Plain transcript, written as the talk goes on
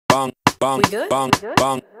bong, bong, bong,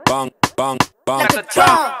 bong, bong, bong, bong, bong,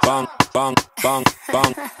 bong, bong, bong,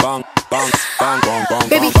 bong, bong, bong.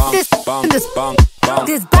 Baby,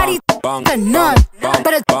 this body a nun,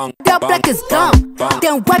 but it's up like it's dumb.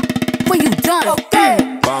 Then what when you done?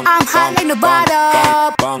 I'm hot like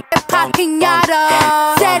Nevada, pop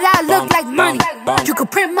pinata. Said I look like money. You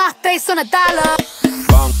could print my face on $1.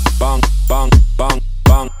 Bong, bong, bong, bong,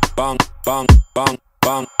 bong, bong, bong, bong,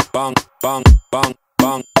 bong, bong, bong, bong,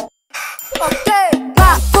 bong. Okay.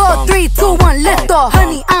 5, 4, 3, 2, 1, lift off.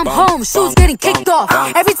 Honey, I'm home, shoes getting kicked off.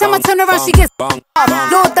 Every time I turn around, she gets off.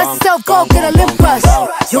 Lord, that's yourself, go get a lip brush.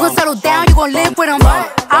 You gon' settle down, you gon' live with him. I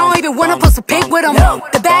don't even wanna post a pic with him.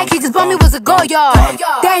 The bag he just bought me was a go yard.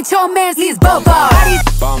 That ain't your man's, he's boba. Body's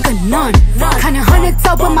a nun, kinda hundred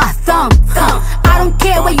up with my thumb. I don't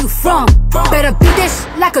care where you from, better beat that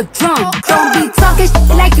shit like a drum. Don't be talking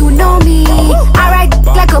shit like you know me. I ride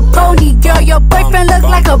like a pony, girl, your boyfriend look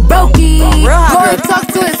like a brokey. Boy, talk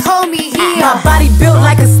to his homie here. My body built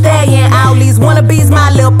like a stallion. All these wannabes,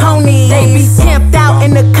 my little pony. They be pimped out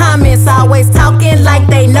in the comments, always talking like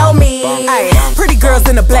they know me. Ay, pretty girls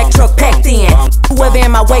in a black truck packed in. Whoever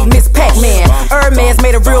in my way, Miss Pac-Man. Hermes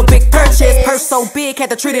made a real big purchase. Purse so big, had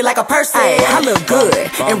to treat it like a person. I look good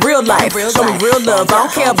in real life. Show me real love. I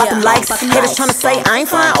don't care about them likes. Haters tryna say I ain't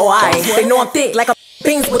fine or they know I'm thick like a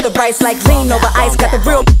beans with the rice, like lean over ice. Got the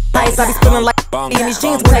real ice. I be spilling like in these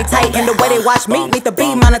jeans when they tight, and the way they watch me need to be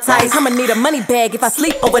monetized. I'ma need a money bag if I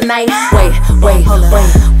sleep overnight. Wait,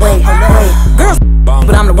 girls,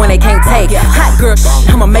 but I'm the one they can't take. Hot girl,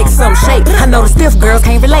 I'ma make some shake. I know the stiff girls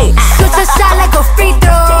can't relate. Shoot your shot like a free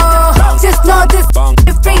throw. Just know this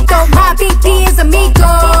is free throw. My BP is amigo.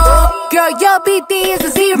 Girl, your BP is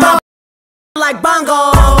a 0. Like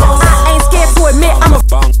Bongos, I ain't scared to admit I'm a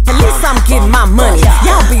at least I'm getting my money.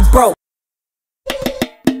 Y'all be broke.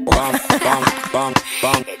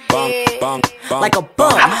 Like a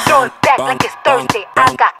bum. I'm throwing back like it's Thursday.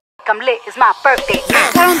 I'm lit, it's my birthday.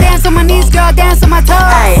 I don't dance on my knees, girl, dance on my toes.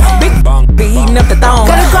 Ay, big be eating up the thong.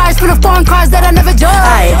 Got a guards for the foreign cars that I never drove.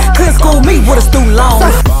 Ay, couldn't school me with a student loan.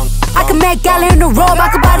 I can make gala in the robe. I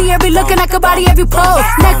can body every look and I can body every pose.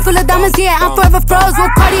 Neck full of diamonds, yeah, I'm forever froze. We'll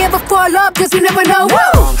party ever fall up, cause you never know.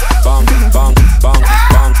 Woo!